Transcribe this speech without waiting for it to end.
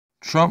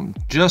Trump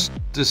just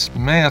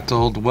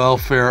dismantled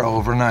welfare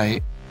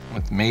overnight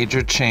with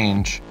major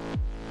change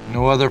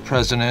no other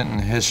president in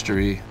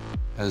history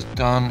has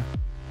done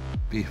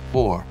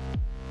before.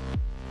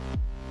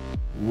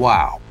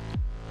 Wow.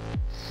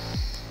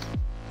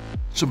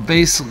 So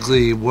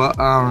basically what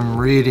I'm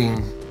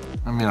reading,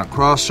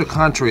 across the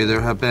country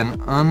there have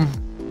been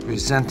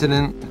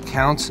unprecedented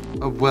accounts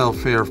of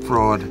welfare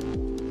fraud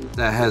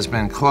that has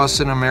been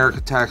costing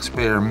American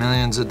taxpayer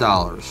millions of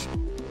dollars.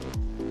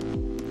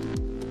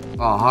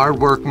 While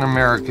hard-working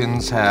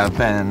Americans have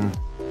been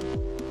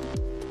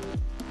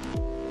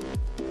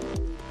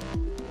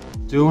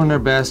doing their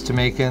best to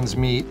make ends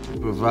meet to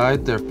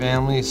provide their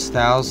families,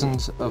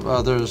 thousands of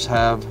others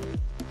have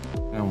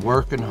been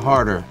working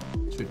harder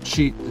to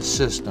cheat the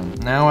system.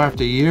 Now,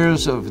 after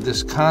years of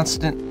this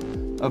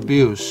constant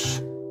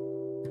abuse,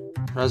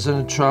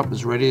 President Trump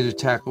is ready to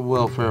tackle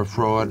welfare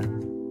fraud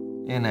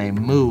in a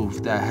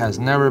move that has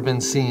never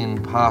been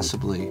seen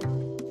possibly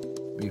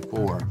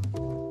before.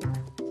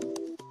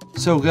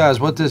 So guys,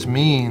 what this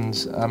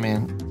means,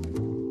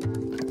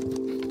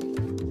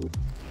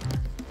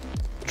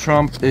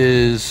 Trump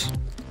is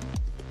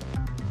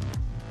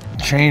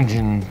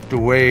changing the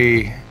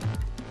way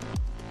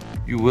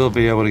you will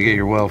be able to get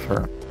your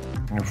welfare,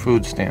 your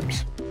food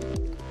stamps,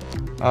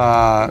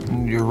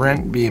 your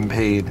rent being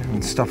paid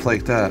and stuff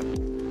like that.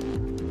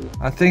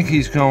 I think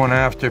he's going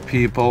after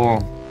people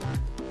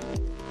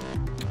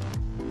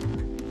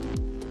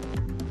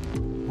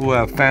who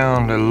have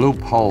found a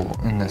loophole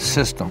in the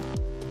system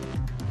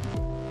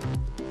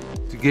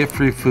to get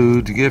free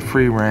food, to get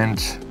free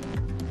rent.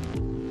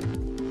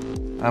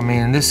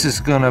 This is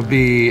gonna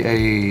be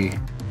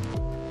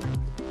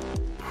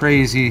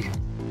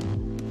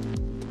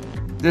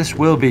this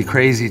will be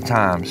crazy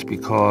times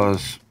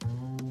because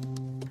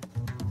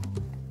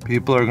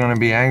people are gonna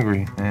be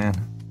angry, man.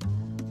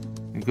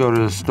 You go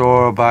to the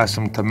store, buy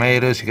some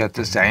tomatoes, you got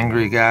this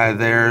angry guy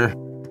there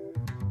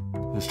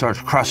who starts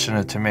crushing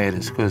the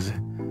tomatoes because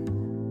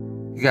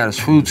he got his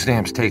food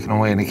stamps taken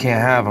away and he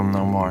can't have them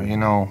no more,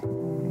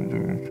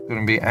 There's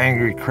gonna be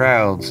angry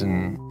crowds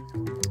and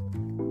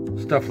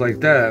stuff like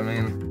that.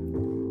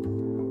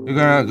 You're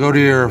gonna go to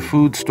your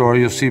food store,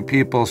 you'll see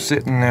people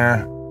sitting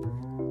there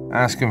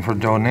asking for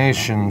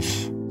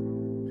donations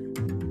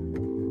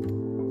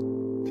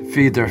to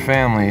feed their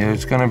family.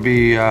 It's gonna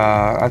be,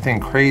 I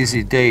think,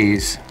 crazy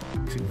days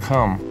to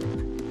come.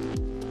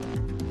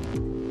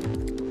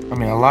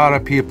 A lot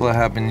of people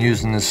have been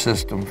using this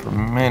system for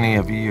many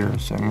of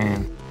years.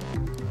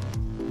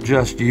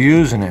 Just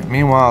using it.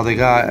 Meanwhile, they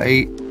got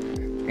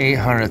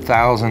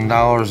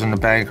 $800,000 in the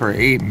bank or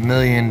 $8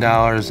 million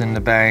in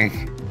the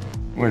bank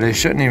where they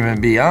shouldn't even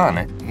be on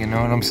it. You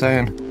know what I'm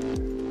saying?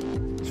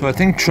 So I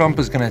think Trump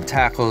is going to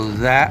tackle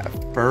that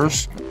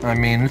first.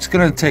 It's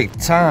going to take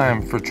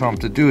time for Trump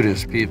to do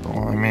this, people.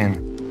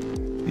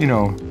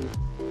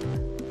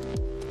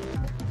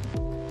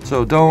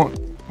 So don't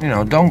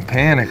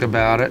panic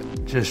about it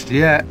just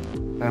yet.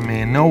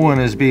 No one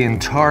is being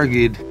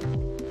targeted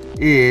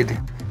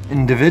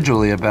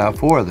individually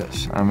for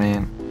this.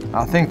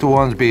 I think the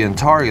ones being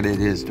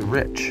targeted is the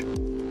rich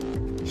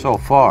so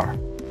far.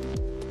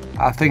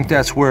 I think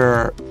that's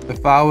where,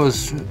 if I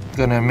was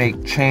gonna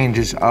make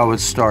changes, I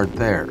would start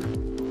there.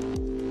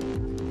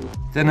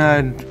 Then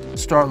I'd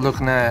start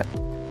looking at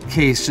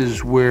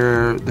cases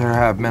where there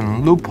have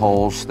been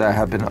loopholes that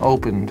have been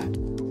opened,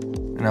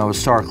 and I would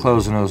start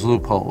closing those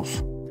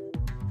loopholes.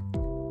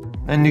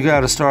 Then you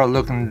gotta start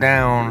looking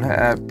down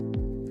at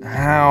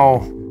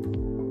how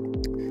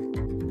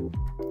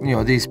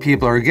these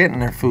people are getting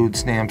their food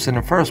stamps in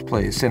the first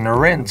place and their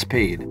rent's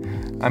paid.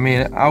 I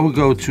would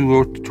go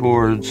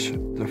towards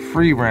the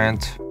free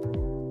rent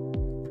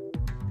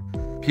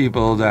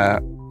people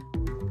that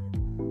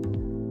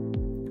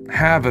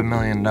have $1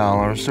 million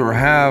or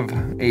have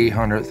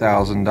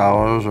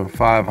 $800,000 or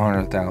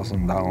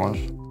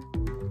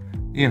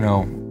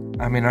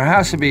 $500,000. There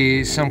has to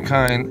be some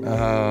kind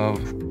of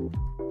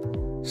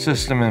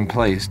system in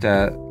place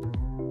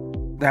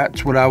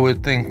that's what I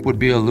would think would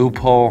be a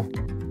loophole.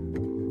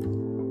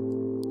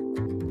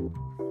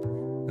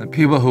 The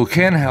people who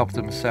can help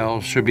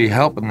themselves should be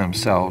helping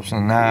themselves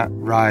and not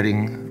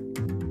riding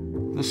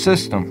the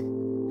system.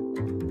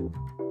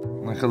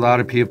 Like a lot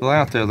of people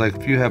out there, like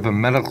if you have a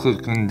medical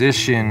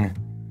condition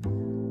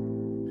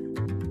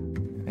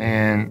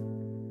and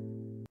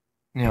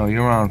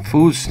you're on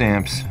food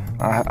stamps,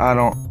 I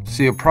don't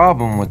see a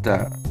problem with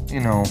that,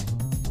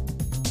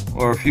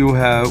 Or if you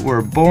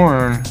were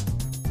born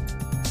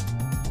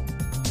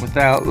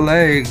without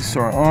legs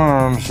or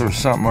arms or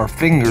something, or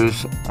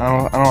fingers,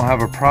 I don't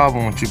have a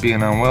problem with you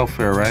being on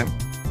welfare, right?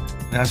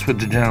 That's what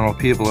the general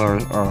people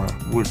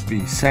would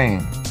be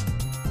saying.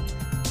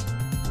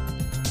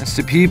 It's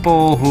the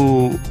people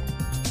who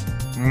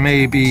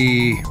may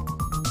be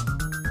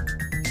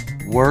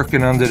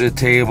working under the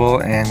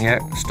table and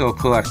yet still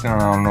collecting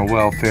on the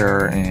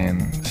welfare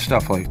and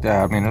stuff like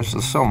that. There's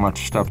just so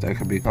much stuff that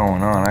could be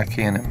going on. I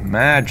can't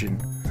imagine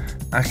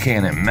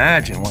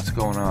what's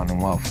going on in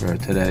welfare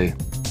today.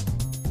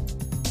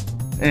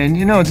 And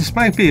this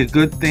might be a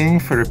good thing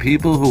for the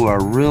people who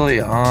are really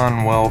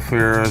on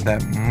welfare,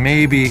 that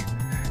maybe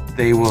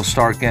they will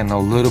start getting a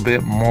little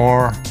bit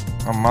more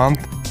a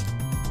month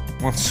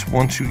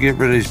once you get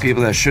rid of these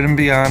people that shouldn't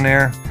be on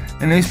there.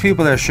 And these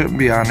people that shouldn't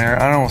be on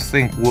there, I don't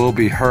think will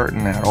be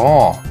hurting at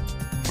all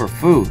for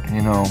food,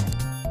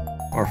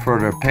 or for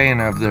the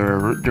paying of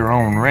their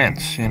own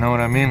rents. You know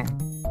what I mean?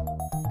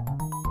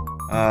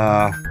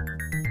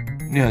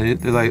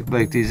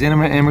 Like these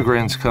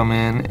immigrants come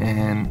in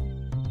and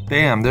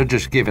bam, they're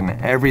just giving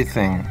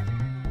everything.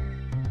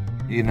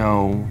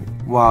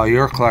 While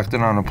you're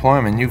collecting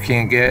unemployment, you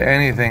can't get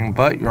anything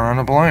but your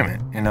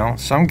unemployment.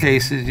 Some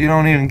cases you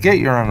don't even get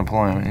your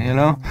unemployment.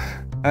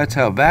 That's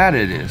how bad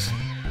it is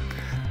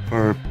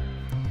for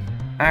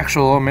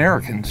actual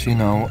Americans.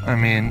 I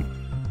mean,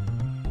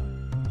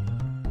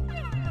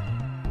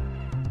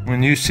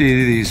 when you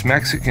see these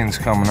Mexicans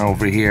coming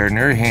over here and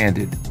they're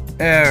handed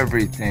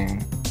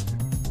everything,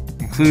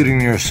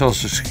 including your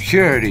Social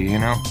Security,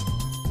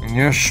 and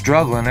you're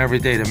struggling every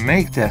day to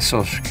make that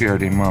Social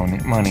Security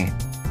money,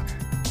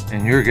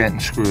 and you're getting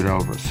screwed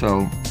over.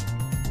 So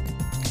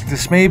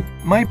this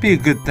might be a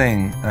good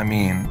thing. I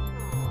mean,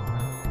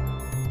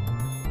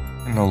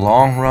 in the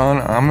long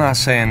run, I'm not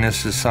saying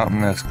this is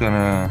something that's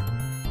gonna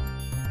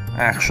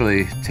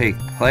actually take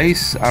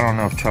place. I don't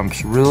know if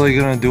Trump's really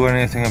gonna do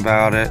anything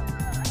about it,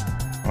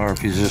 or if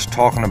he's just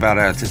talking about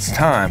it at this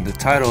time. The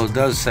title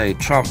does say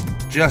Trump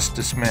just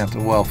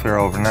dismantled welfare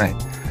overnight.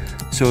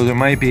 So there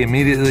might be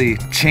immediately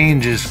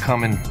changes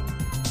coming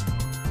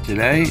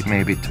today,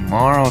 maybe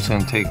tomorrow. It's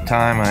going to take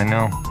time, I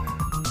know.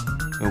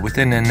 But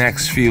within the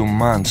next few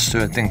months,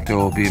 I think there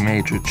will be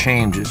major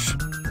changes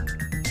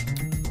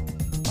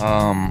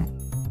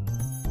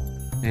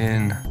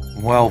in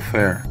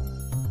welfare.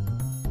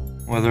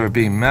 Whether it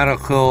be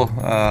medical,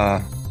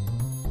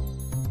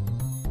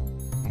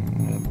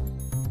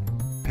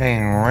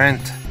 paying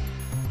rent,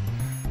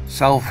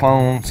 cell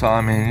phones, I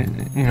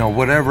mean,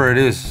 whatever it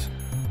is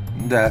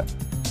that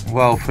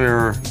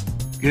welfare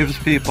gives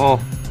people,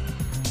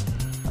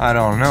 I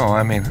don't know.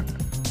 I mean,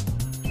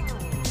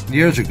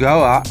 years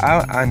ago,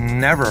 I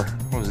never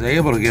was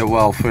able to get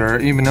welfare,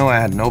 even though I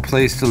had no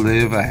place to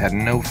live. I had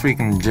no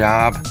freaking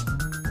job.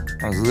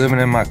 I was living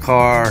in my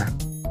car,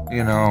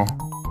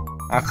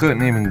 I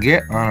couldn't even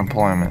get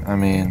unemployment. I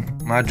mean,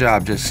 my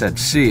job just said,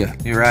 see ya,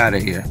 you're out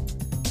of here.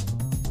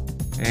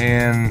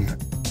 And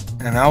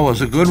I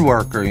was a good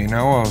worker, I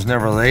was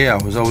never late. I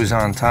was always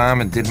on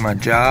time and did my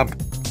job.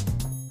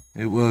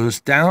 It was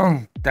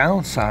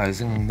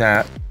downsizing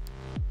that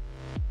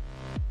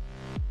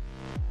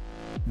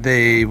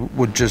they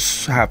would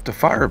just have to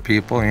fire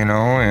people,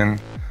 and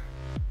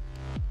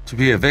to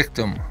be a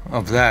victim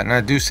of that. And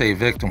I do say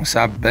victim because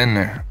I've been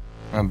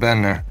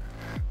there.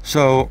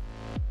 So,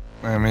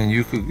 I mean,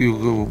 you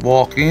could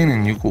walk in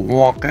and you could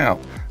walk out.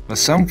 But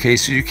some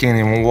cases you can't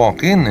even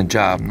walk in the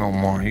job no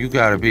more. You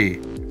gotta be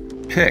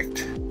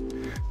picked.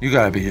 You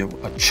gotta be a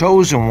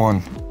chosen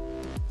one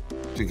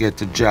to get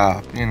the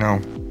job,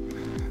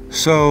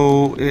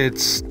 So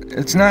it's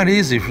not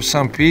easy for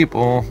some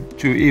people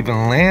to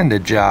even land a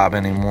job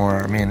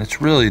anymore. I mean, it's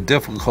really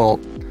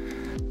difficult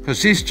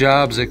because these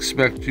jobs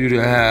expect you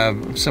to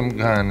have some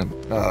kind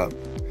of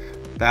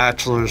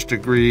bachelor's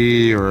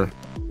degree or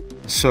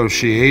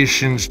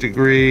associations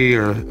degree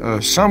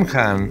or some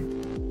kind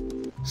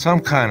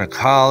of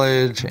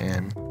college.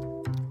 And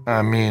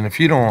I mean, if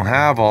you don't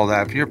have all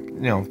that,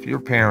 if your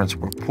parents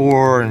were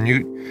poor and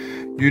you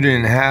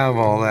didn't have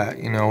all that,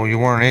 you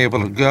weren't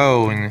able to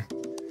go, and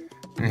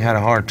you had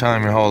a hard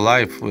time your whole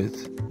life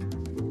with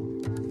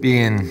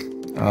being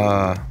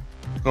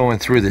going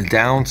through the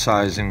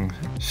downsizing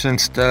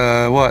since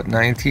the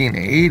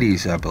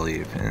 1980s, I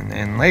believe,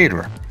 and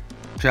later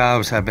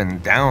jobs have been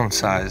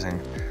downsizing.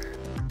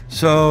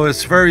 So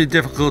it's very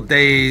difficult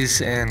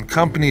days, and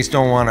companies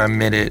don't want to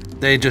admit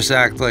it. They just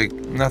act like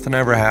nothing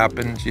ever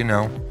happened.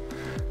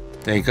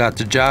 They got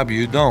the job,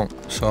 you don't.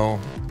 So,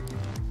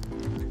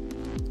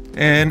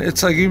 and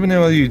it's like, even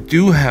though you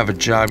do have a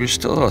job, you're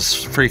still a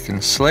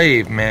freaking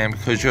slave, man,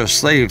 because you're a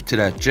slave to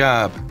that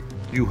job.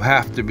 You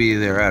have to be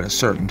there at a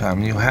certain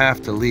time. You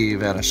have to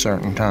leave at a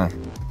certain time.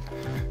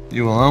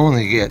 You will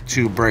only get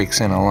 2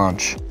 breaks and a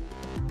lunch.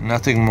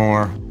 Nothing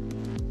more,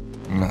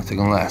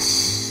 nothing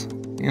less.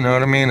 You know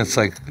what I mean? It's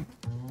like,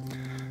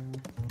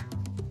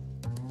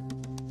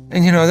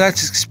 and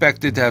that's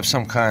expected to have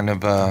some kind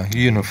of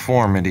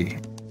uniformity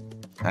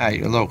at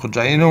your local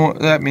job.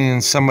 That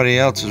means somebody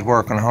else is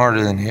working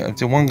harder than you. If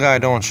the one guy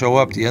don't show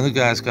up, the other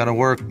guy's got to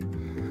work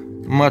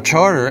much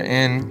harder,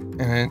 and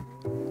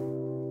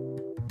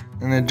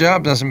the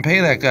job doesn't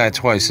pay that guy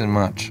twice as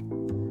much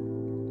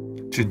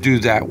to do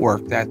that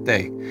work that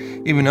day,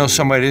 even though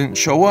somebody didn't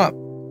show up.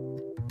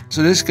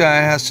 So this guy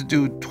has to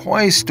do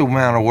twice the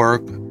amount of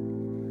work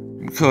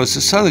because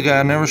this other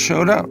guy never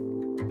showed up,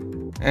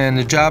 and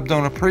the job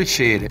don't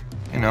appreciate it.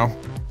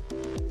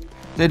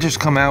 They just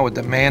come out with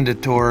the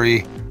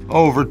mandatory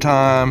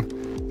overtime.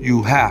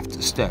 You have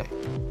to stay.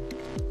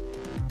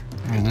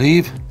 You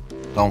leave,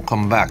 don't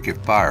come back, you're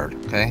fired,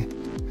 okay?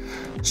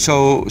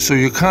 So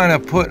you're kind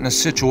of put in a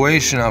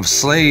situation of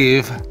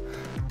slave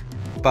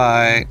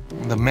by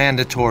the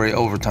mandatory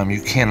overtime.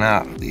 You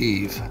cannot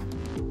leave,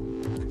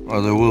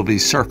 or there will be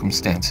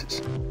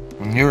circumstances.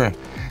 When your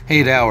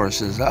 8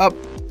 hours is up,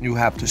 you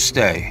have to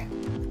stay,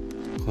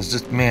 because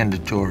it's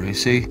mandatory,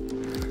 see?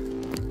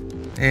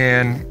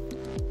 And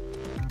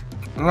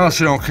unless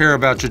you don't care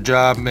about your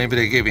job, maybe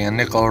they give you a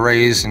nickel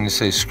raise and you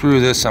say, screw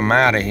this, I'm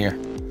out of here.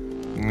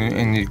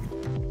 And you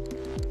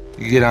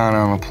get on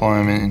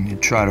unemployment and you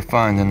try to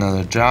find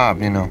another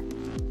job, you know.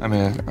 I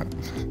mean,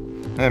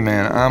 hey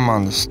man, I'm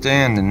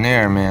understanding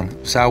there,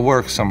 man. So I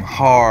work some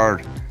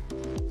hard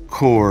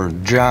core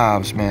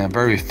jobs, man,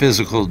 very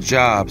physical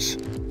jobs.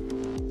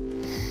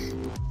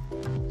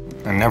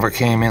 I never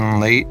came in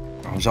late.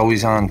 I was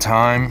always on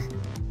time.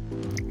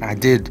 I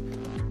did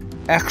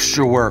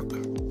extra work.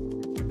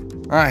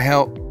 I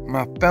helped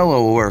my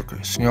fellow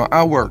workers. You know,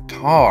 I worked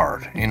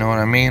hard, you know what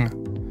I mean?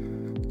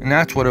 And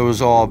that's what it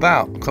was all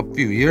about. A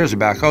few years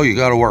back, oh, you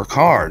gotta work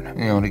hard,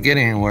 you know, to get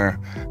anywhere.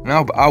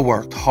 Now I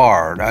worked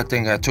hard. I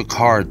think I took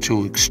hard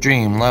to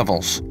extreme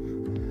levels.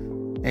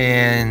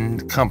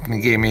 And the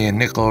company gave me a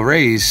nickel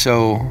raise,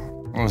 so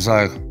I was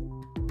like,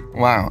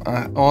 wow,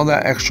 all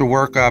that extra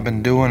work I've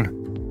been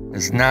doing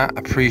is not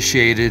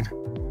appreciated.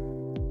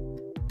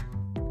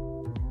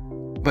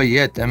 But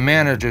yet the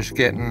manager's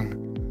getting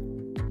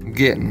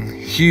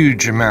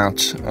huge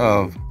amounts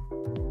of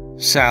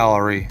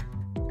salary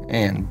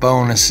and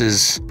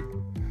bonuses,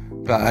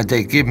 but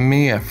they give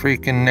me a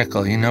freaking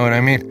nickel, you know what I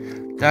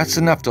mean? That's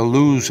enough to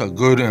lose a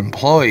good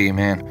employee,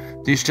 man.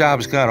 These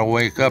jobs gotta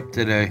wake up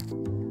today,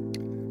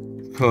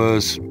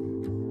 because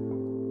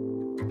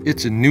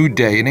it's a new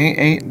day. It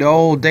ain't the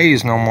old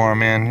days no more,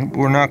 man.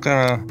 We're not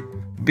gonna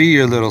be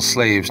your little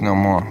slaves no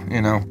more,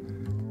 you know?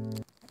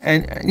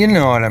 And you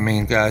know what I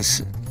mean,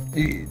 guys.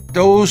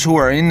 Those who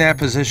are in that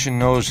position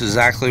knows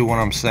exactly what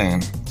I'm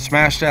saying.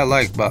 Smash that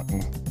like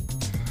button,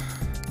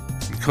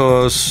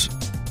 because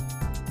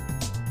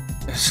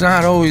it's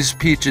not always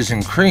peaches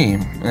and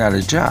cream at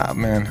a job,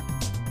 man.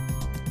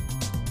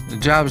 The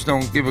jobs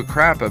don't give a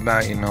crap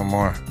about you no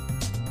more.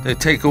 They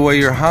take away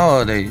your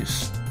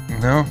holidays, you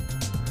know?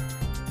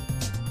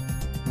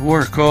 You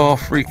work all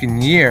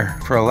freaking year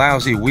for a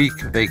lousy week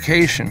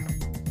vacation.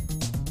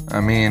 I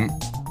mean,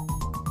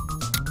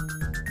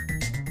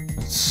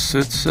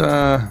 it's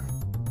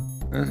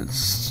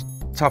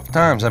tough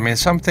times. I mean,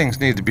 some things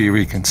need to be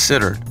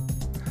reconsidered,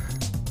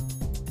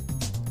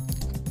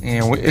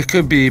 and it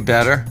could be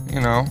better,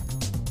 you know.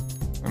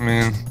 I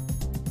mean,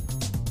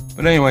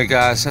 but anyway,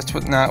 guys, that's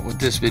not what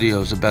this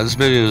video is about. This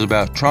video is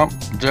about Trump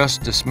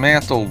just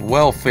dismantled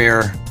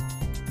welfare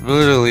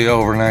literally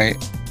overnight.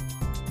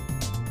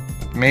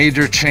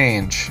 Major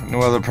change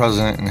no other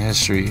president in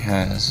history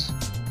has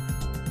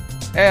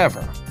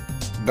ever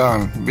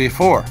done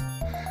before.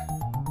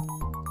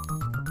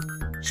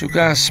 So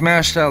guys,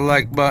 smash that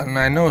like button.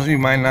 I know you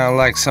might not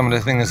like some of the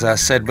things I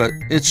said, but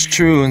it's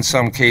true in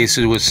some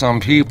cases with some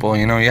people.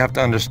 You know, you have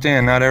to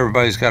understand, not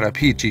everybody's got a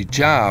peachy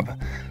job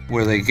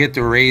where they get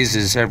the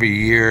raises every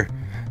year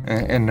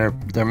and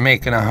they're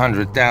making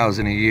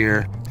 $100,000 a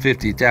year,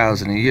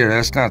 $50,000 a year.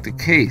 That's not the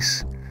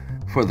case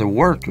for the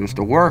workers.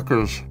 The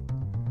workers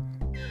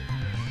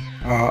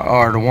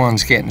are the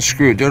ones getting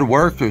screwed. The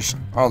workers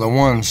are the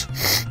ones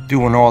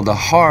doing all the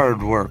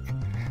hard work.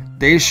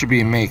 They should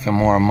be making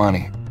more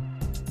money.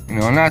 You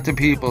know, not the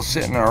people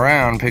sitting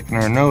around picking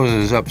their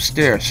noses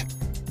upstairs,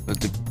 but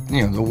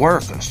the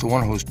workers, the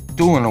one who's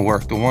doing the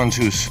work, the ones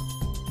who's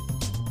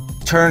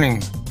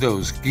turning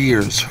those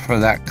gears for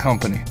that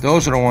company.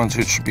 Those are the ones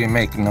who should be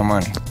making the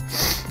money.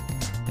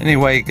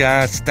 Anyway,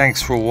 guys,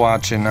 thanks for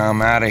watching.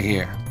 I'm out of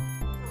here.